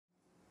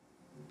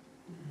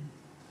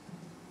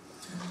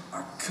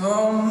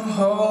come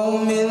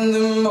home in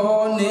the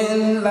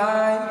morning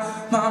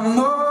light. My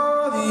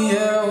mother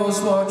yells,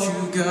 what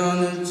you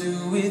gonna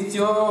do with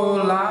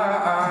your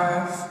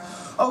life?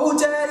 Oh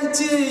daddy,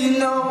 do you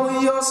know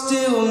you're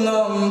still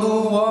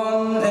number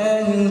one?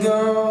 And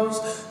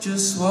girls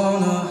just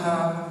wanna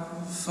have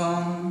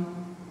fun.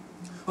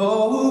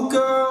 Oh,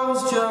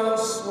 girls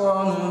just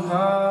wanna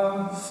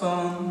have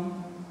fun.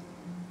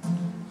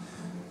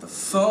 The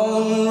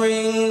phone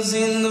rings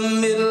in the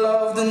middle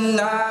of the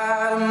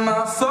night, and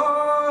my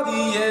father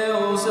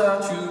yells,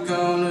 what you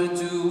gonna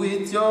do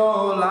with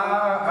your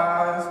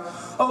life?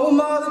 Oh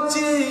mother, do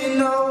you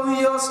know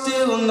you're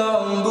still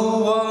number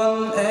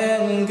one?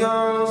 And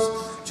girls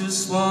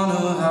just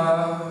wanna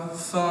have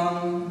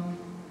fun.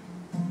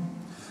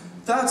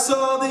 That's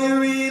all they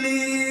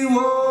really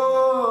want,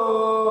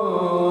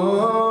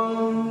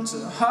 to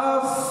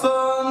have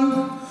fun.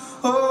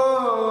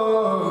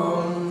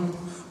 Oh,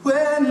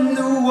 when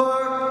the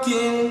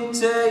working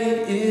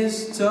day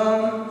is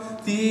done,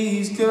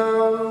 these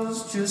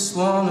girls just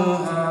wanna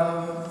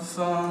have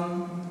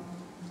fun.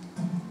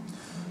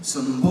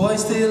 Some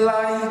boys they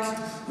like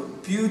a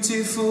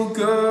beautiful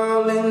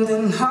girl and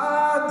then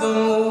hide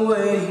them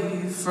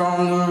away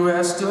from the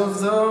rest of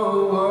the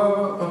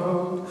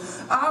world.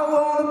 I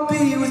wanna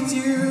be with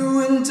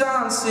you and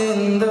dance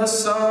in the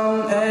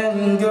sun,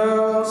 and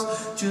girls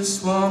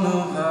just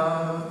wanna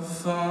have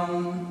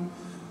fun.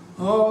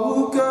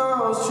 Oh,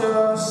 girls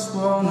just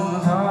wanna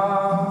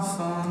have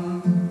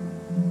fun.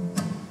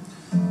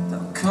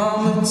 There'll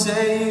come a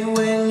day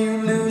when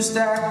you lose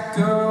that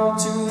girl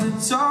to the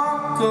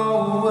dark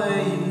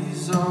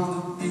ways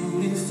of the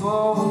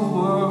beautiful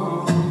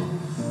world.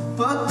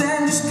 But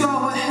then just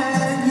go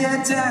ahead,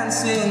 yeah,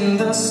 dance in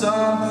the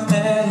sun,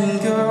 and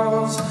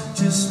girls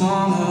just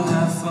wanna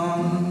have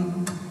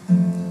fun.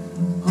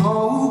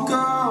 Oh,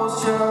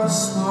 girls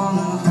just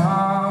wanna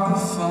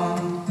have fun.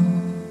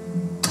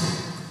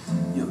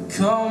 You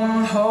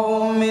come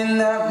home in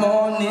that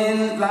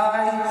morning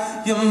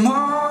light, your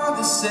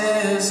mother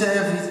says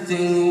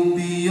everything will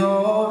be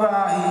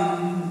alright.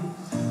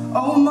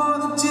 Oh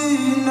mother, do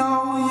you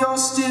know you're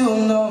still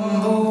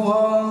number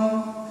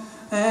one?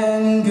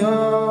 And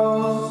girls